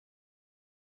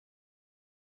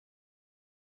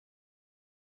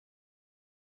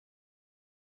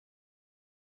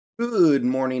Good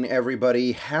morning,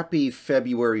 everybody. Happy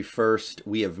February 1st.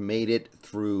 We have made it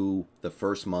through the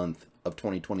first month of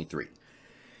 2023.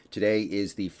 Today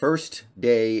is the first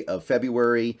day of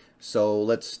February, so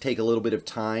let's take a little bit of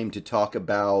time to talk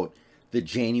about the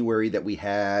January that we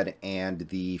had and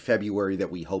the February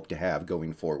that we hope to have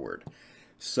going forward.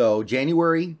 So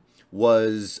January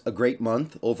was a great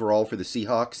month overall for the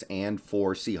Seahawks and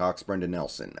for Seahawks Brendon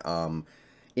Nelson.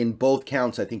 In both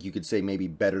counts, I think you could say maybe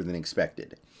better than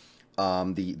expected.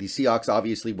 The Seahawks,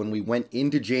 obviously, when we went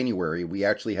into January, we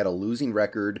actually had a losing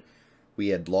record. We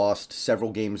had lost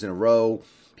several games in a row.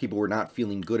 People were not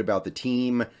feeling good about the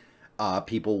team.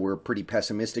 People were pretty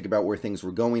pessimistic about where things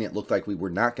were going. It looked like we were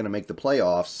not going to make the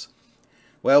playoffs.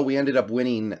 Well, we ended up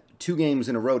winning 2 games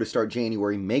in a row to start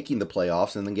January, making the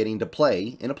playoffs, and then getting to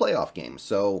play in a playoff game.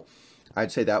 So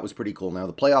I'd say that was pretty cool. Now,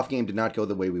 the playoff game did not go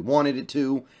the way we wanted it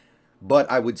to, but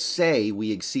I would say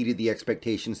we exceeded the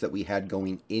expectations that we had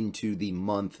going into the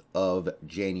month of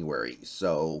January.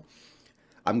 So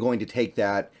I'm going to take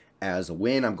that as a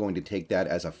win. I'm going to take that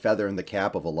as a feather in the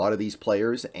cap of a lot of these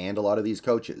players and a lot of these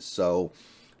coaches. So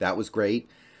that was great.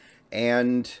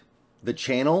 And the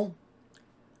channel,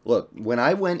 look, when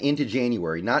I went into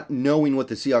January, not knowing what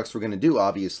the Seahawks were going to do,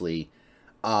 obviously,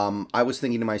 I was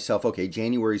thinking to myself, okay,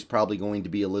 January is probably going to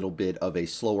be a little bit of a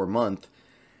slower month.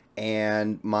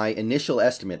 And my initial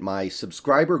estimate, my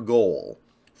subscriber goal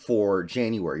for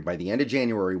January, by the end of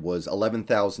January, was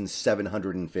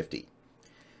 11,750.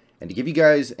 And to give you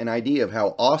guys an idea of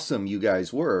how awesome you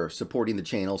guys were supporting the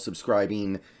channel,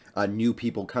 subscribing, new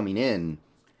people coming in,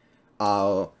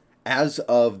 as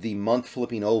of the month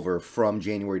flipping over from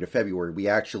January to February, we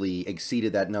actually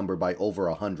exceeded that number by over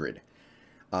 100.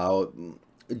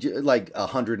 Like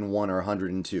 101 or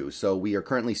 102. So we are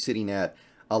currently sitting at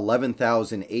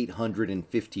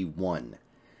 11,851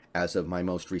 as of my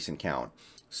most recent count.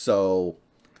 So,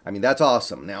 I mean, that's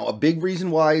awesome. Now, a big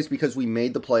reason why is because we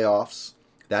made the playoffs.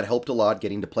 That helped a lot,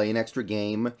 getting to play an extra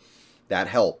game. That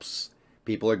helps.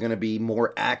 People are going to be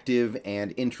more active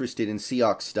and interested in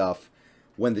Seahawks stuff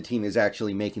when the team is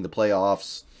actually making the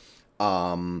playoffs.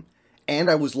 And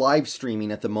I was live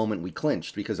streaming at the moment we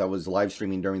clinched because I was live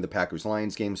streaming during the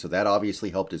Packers-Lions game, so that obviously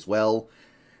helped as well.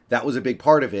 That was a big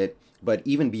part of it. But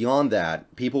even beyond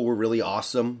that, people were really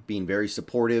awesome, being very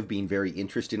supportive, being very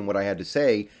interested in what I had to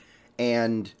say.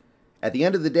 And at the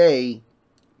end of the day,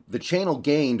 the channel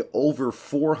gained over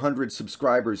 400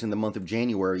 subscribers in the month of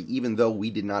January, even though we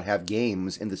did not have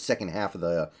games in the second half of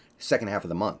the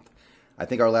month. I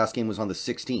think our last game was on the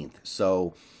 16th.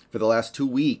 So for the last 2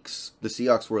 weeks, the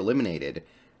Seahawks were eliminated.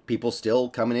 People still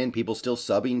coming in, people still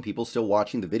subbing, people still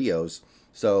watching the videos.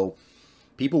 So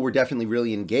people were definitely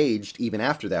really engaged even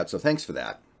after that, so thanks for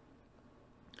that.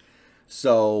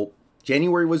 So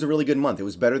January was a really good month. It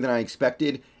was better than I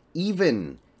expected.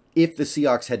 Even if the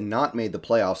Seahawks had not made the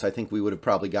playoffs, I think we would have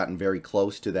probably gotten very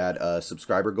close to that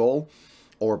subscriber goal,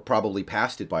 or probably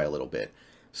passed it by a little bit.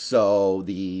 So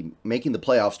the making the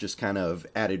playoffs just kind of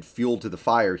added fuel to the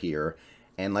fire here.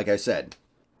 And like I said,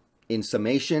 in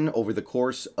summation, over the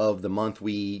course of the month,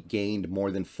 we gained more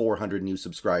than 400 new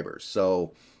subscribers.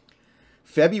 So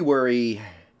February,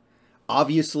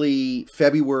 obviously,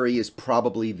 February is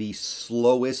probably the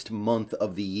slowest month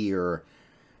of the year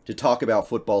to talk about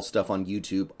football stuff on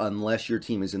YouTube unless your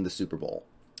team is in the Super Bowl.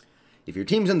 If your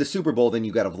team's in the Super Bowl, then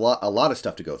you've got a lot of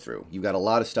stuff to go through. You've got a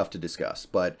lot of stuff to discuss.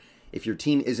 But if your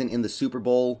team isn't in the Super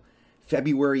Bowl,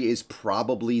 February is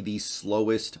probably the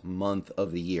slowest month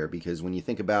of the year, because when you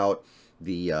think about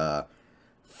the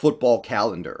football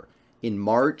calendar, in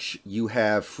March, you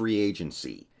have free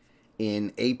agency.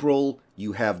 In April,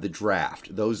 you have the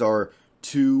draft. Those are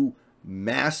 2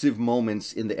 massive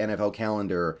moments in the NFL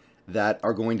calendar that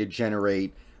are going to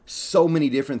generate so many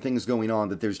different things going on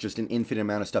that there's just an infinite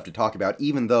amount of stuff to talk about,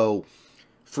 even though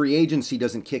free agency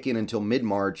doesn't kick in until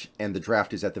mid-March and the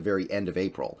draft is at the very end of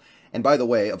April. And by the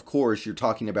way, of course, you're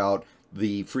talking about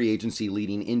the free agency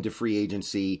leading into free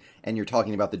agency, and you're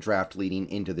talking about the draft leading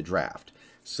into the draft.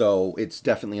 So it's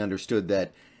definitely understood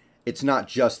that it's not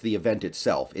just the event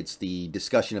itself, it's the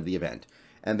discussion of the event.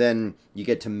 And then you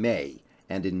get to May,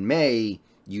 and in May,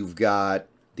 you've got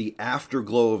the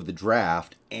afterglow of the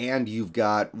draft, and you've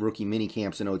got rookie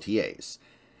minicamps and OTAs.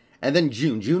 And then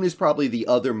June. June is probably the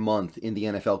other month in the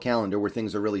NFL calendar where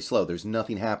things are really slow. There's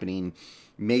nothing happening.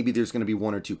 Maybe there's going to be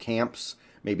 1 or 2 camps.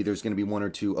 Maybe there's going to be 1 or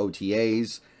 2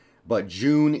 OTAs. But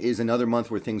June is another month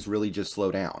where things really just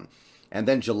slow down. And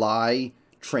then July,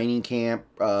 training camp,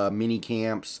 mini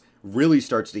camps, really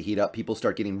starts to heat up. People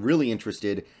start getting really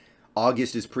interested.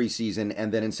 August is preseason,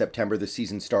 and then in September the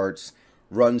season starts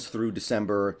runs through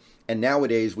December, and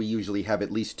nowadays we usually have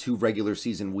at least 2 regular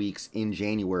season weeks in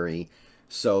January,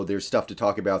 so there's stuff to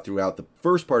talk about throughout the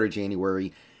first part of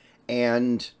January.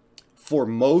 And for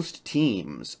most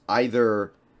teams,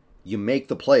 either you make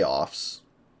the playoffs,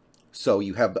 so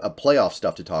you have a playoff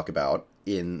stuff to talk about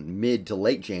in mid to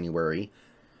late January,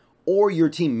 or your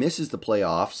team misses the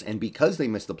playoffs, and because they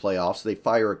miss the playoffs, they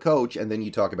fire a coach, and then you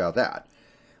talk about that.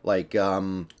 Like,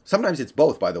 sometimes it's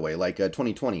both, by the way. Like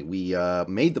 2020, we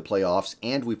made the playoffs,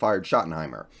 and we fired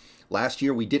Schottenheimer. Last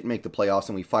year, we didn't make the playoffs,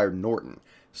 and we fired Norton.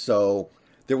 So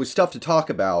there was stuff to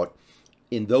talk about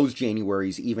in those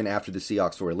Januaries, even after the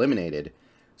Seahawks were eliminated.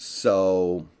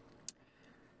 So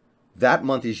that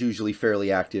month is usually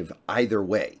fairly active either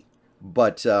way.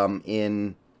 But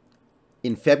in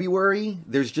February,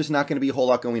 there's just not going to be a whole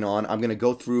lot going on. I'm going to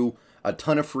go through a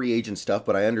ton of free agent stuff,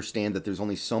 but I understand that there's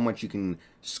only so much you can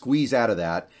squeeze out of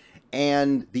that,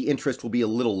 and the interest will be a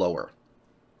little lower.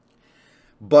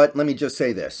 But let me just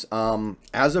say this.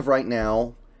 As of right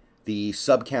now, the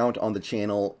sub count on the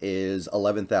channel is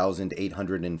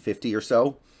 11,850 or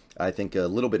so. I think a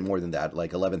little bit more than that,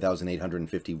 like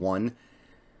 11,851.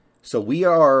 So we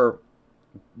are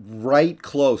right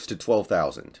close to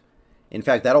 12,000. In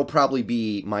fact, that'll probably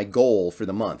be my goal for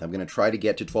the month. I'm going to try to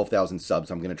get to 12,000 subs.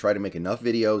 I'm going to try to make enough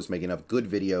videos, make enough good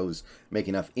videos, make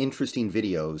enough interesting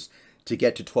videos to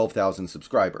get to 12,000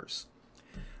 subscribers.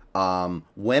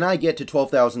 When I get to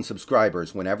 12,000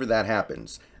 subscribers, whenever that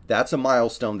happens, that's a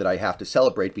milestone that I have to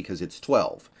celebrate because it's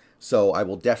 12. So I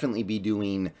will definitely be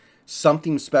doing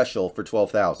something special for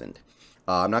 12,000.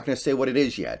 I'm not going to say what it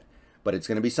is yet, but it's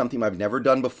going to be something I've never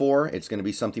done before. It's going to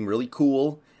be something really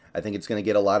cool. I think it's going to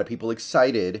get a lot of people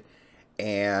excited,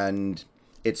 and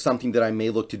it's something that I may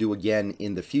look to do again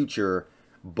in the future,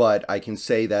 but I can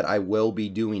say that I will be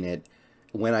doing it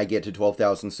when I get to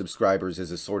 12,000 subscribers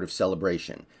as a sort of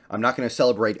celebration. I'm not going to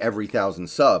celebrate every 1,000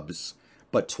 subs,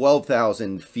 but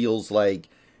 12,000 feels like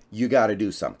you got to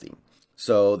do something.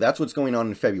 So that's what's going on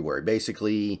in February.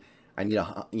 Basically, I need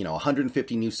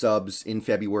 150 new subs in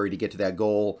February to get to that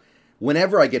goal.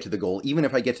 Whenever I get to the goal, even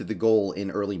if I get to the goal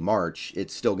in early March,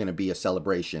 it's still going to be a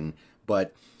celebration.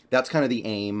 But that's kind of the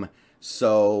aim.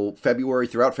 So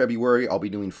throughout February, I'll be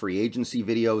doing free agency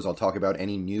videos. I'll talk about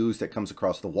any news that comes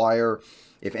across the wire.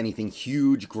 If anything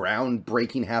huge,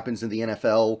 groundbreaking happens in the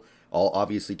NFL, I'll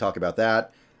obviously talk about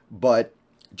that. But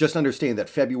just understand that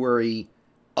February,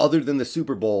 other than the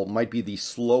Super Bowl, might be the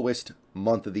slowest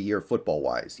month of the year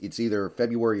football-wise. It's either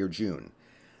February or June.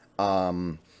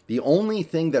 The only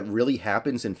thing that really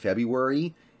happens in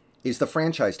February is the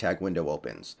franchise tag window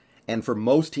opens. And for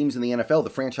most teams in the NFL, the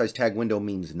franchise tag window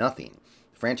means nothing.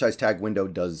 The franchise tag window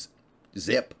does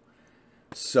zip.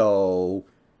 So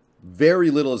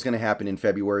very little is going to happen in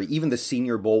February. Even the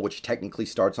Senior Bowl, which technically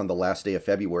starts on the last day of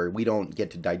February, we don't get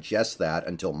to digest that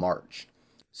until March.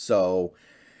 So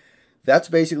that's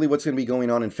basically what's going to be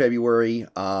going on in February.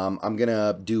 I'm going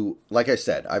to do, like I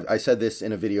said, I said this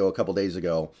in a video a couple days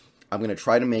ago, I'm going to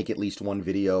try to make at least one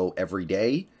video every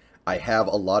day. I have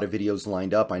a lot of videos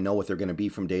lined up. I know what they're going to be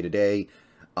from day to day.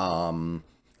 And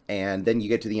then you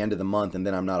get to the end of the month, and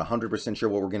then I'm not 100% sure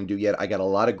what we're going to do yet. I got a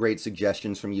lot of great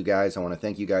suggestions from you guys. I want to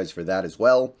thank you guys for that as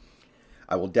well.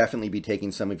 I will definitely be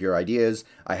taking some of your ideas.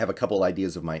 I have a couple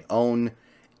ideas of my own.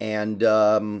 And,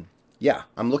 yeah,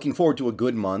 I'm looking forward to a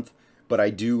good month. But I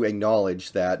do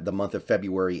acknowledge that the month of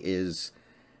February is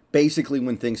basically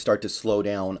when things start to slow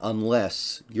down,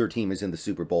 unless your team is in the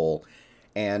Super Bowl.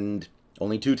 And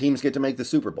only 2 teams get to make the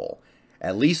Super Bowl.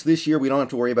 At least this year, we don't have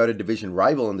to worry about a division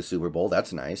rival in the Super Bowl.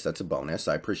 That's nice. That's a bonus.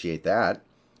 I appreciate that.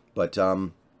 But,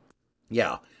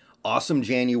 yeah, awesome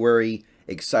January.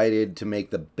 Excited to make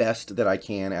the best that I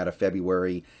can out of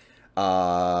February.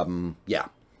 Yeah.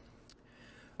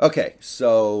 Okay,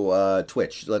 so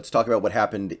Twitch. Let's talk about what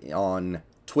happened on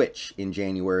Twitch in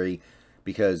January,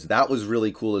 because that was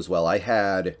really cool as well. I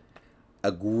had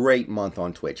a great month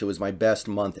on Twitch. It was my best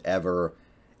month ever.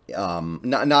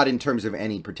 Not in terms of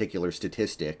any particular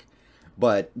statistic,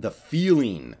 but the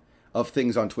feeling of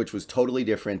things on Twitch was totally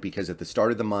different, because at the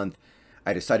start of the month,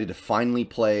 I decided to finally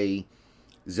play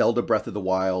Zelda Breath of the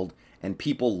Wild, and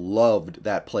people loved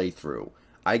that playthrough.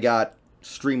 I got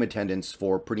stream attendance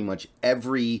for pretty much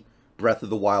every Breath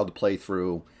of the Wild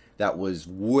playthrough. That was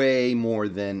way more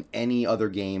than any other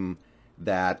game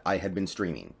that I had been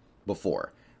streaming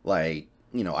before. Like,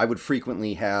 you know, I would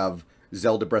frequently have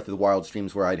Zelda Breath of the Wild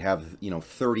streams where I'd have,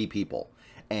 30 people.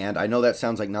 And I know that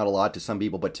sounds like not a lot to some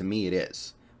people, but to me it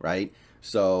is, right?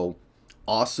 So,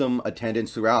 awesome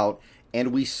attendance throughout.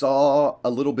 And we saw a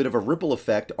little bit of a ripple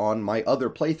effect on my other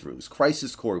playthroughs.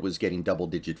 Crisis Core was getting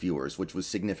double-digit viewers, which was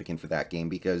significant for that game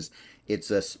because it's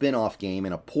a spin-off game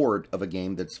and a port of a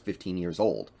game that's 15 years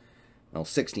old. Well,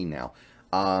 16 now.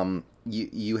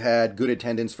 You had good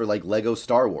attendance for like Lego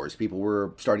Star Wars. People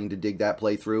were starting to dig that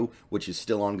playthrough, which is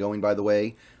still ongoing, by the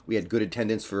way. We had good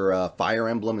attendance for Fire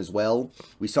Emblem as well.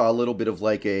 We saw a little bit of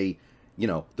like a, you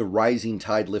know, the rising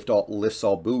tide lifts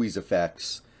all buoys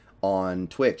effects on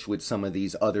Twitch with some of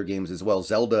these other games as well.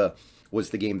 Zelda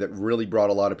was the game that really brought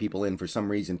a lot of people in. For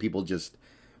some reason, people just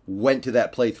went to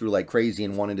that playthrough like crazy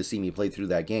and wanted to see me play through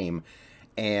that game.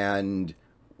 And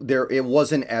it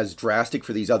wasn't as drastic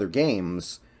for these other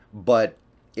games, but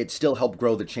it still helped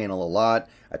grow the channel a lot.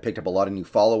 I picked up a lot of new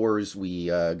followers. We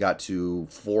got to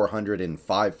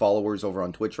 405 followers over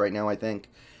on Twitch right now, I think.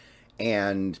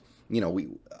 And, you know, we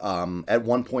at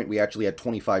one point we actually had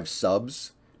 25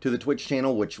 subs to the Twitch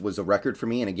channel, which was a record for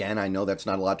me. And again, I know that's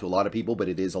not a lot to a lot of people, but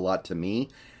it is a lot to me.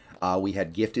 We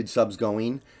had gifted subs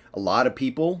going. A lot of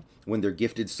people, when their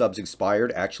gifted subs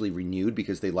expired, actually renewed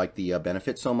because they liked the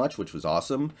benefits so much, which was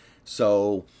awesome.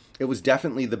 So it was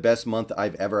definitely the best month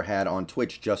I've ever had on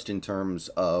Twitch, just in terms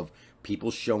of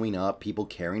people showing up, people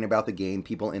caring about the game,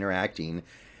 people interacting.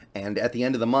 And at the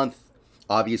end of the month,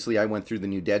 obviously I went through the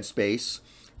new Dead Space.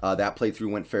 That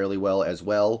playthrough went fairly well as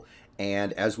well.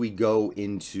 And as we go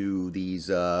into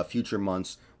these future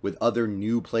months with other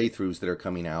new playthroughs that are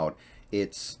coming out,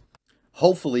 it's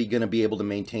hopefully going to be able to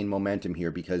maintain momentum here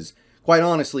because, quite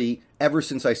honestly, ever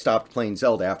since I stopped playing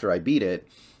Zelda after I beat it,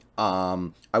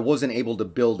 I wasn't able to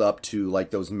build up to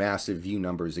like those massive view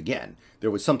numbers again.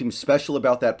 There was something special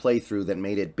about that playthrough that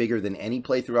made it bigger than any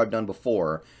playthrough I've done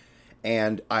before,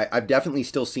 and I've definitely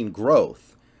still seen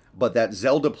growth, but that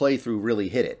Zelda playthrough really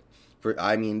hit it.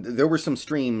 I mean, there were some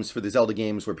streams for the Zelda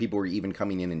games where people were even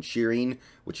coming in and cheering,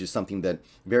 which is something that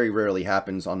very rarely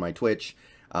happens on my Twitch.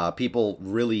 People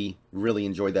really, really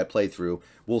enjoyed that playthrough.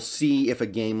 We'll see if a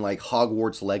game like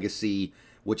Hogwarts Legacy,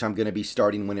 which I'm going to be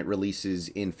starting when it releases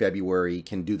in February,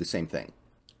 can do the same thing.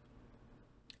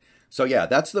 So yeah,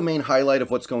 that's the main highlight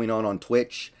of what's going on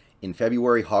Twitch. In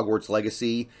February, Hogwarts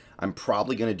Legacy. I'm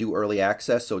probably going to do early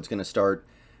access, so it's going to start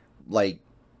like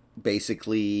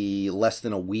basically less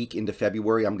than a week into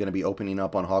February. I'm going to be opening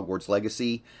up on Hogwarts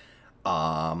Legacy.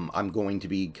 I'm going to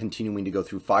be continuing to go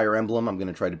through Fire Emblem. I'm going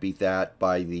to try to beat that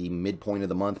by the midpoint of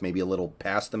the month, maybe a little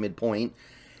past the midpoint.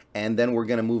 And then we're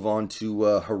going to move on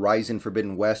to Horizon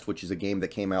Forbidden West, which is a game that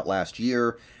came out last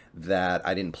year that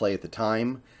I didn't play at the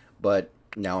time, but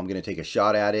now I'm going to take a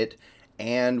shot at it.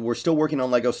 And we're still working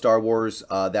on Lego Star Wars.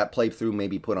 That playthrough may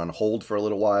be put on hold for a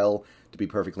little while, to be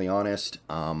perfectly honest.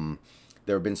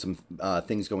 There have been some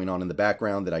things going on in the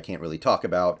background that I can't really talk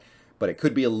about, but it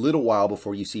could be a little while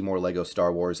before you see more Lego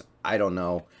Star Wars. I don't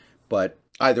know, but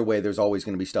either way, there's always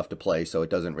going to be stuff to play, so it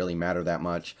doesn't really matter that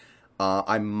much.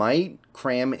 I might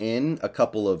cram in a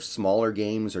couple of smaller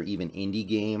games or even indie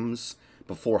games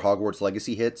before Hogwarts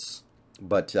Legacy hits,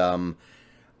 but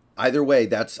either way,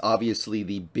 that's obviously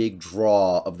the big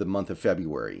draw of the month of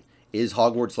February. Is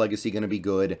Hogwarts Legacy going to be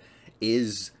good?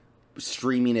 Is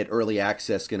streaming at early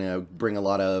access going to bring a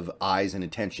lot of eyes and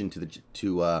attention to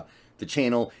the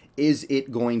channel? Is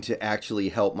it going to actually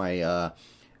help my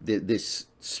this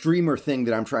streamer thing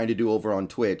that I'm trying to do over on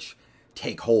Twitch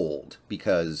take hold?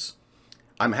 Because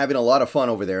I'm having a lot of fun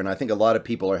over there, and I think a lot of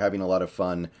people are having a lot of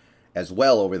fun as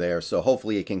well over there, so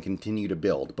hopefully it can continue to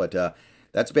build. But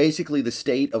that's basically the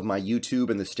state of my YouTube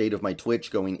and the state of my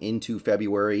Twitch going into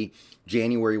February.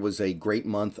 January was a great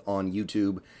month on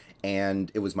YouTube,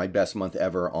 and it was my best month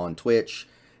ever on Twitch.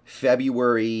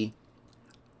 February,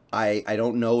 I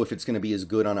don't know if it's going to be as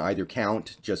good on either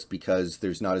count, just because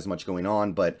there's not as much going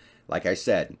on, but like I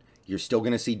said, you're still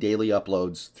going to see daily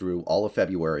uploads through all of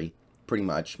February, pretty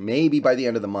much. Maybe by the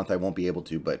end of the month I won't be able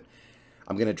to, but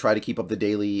I'm going to try to keep up the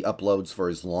daily uploads for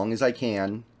as long as I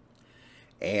can.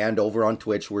 And over on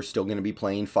Twitch, we're still going to be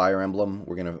playing Fire Emblem.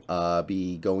 We're going to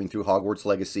be going through Hogwarts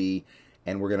Legacy,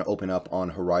 and we're going to open up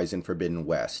on Horizon Forbidden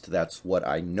West. That's what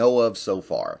I know of so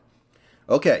far.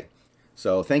 Okay,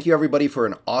 so thank you everybody for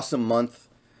an awesome month.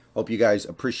 Hope you guys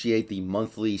appreciate the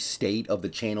monthly state of the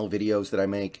channel videos that I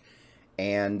make.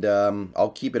 And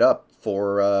I'll keep it up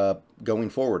for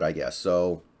going forward, I guess.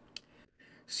 So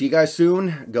see you guys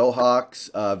soon. Go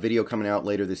Hawks. Video coming out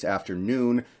later this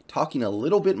afternoon, talking a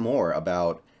little bit more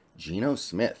about Geno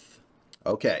Smith.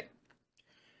 Okay.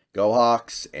 Go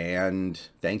Hawks, and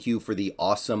thank you for the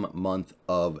awesome month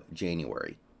of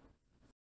January.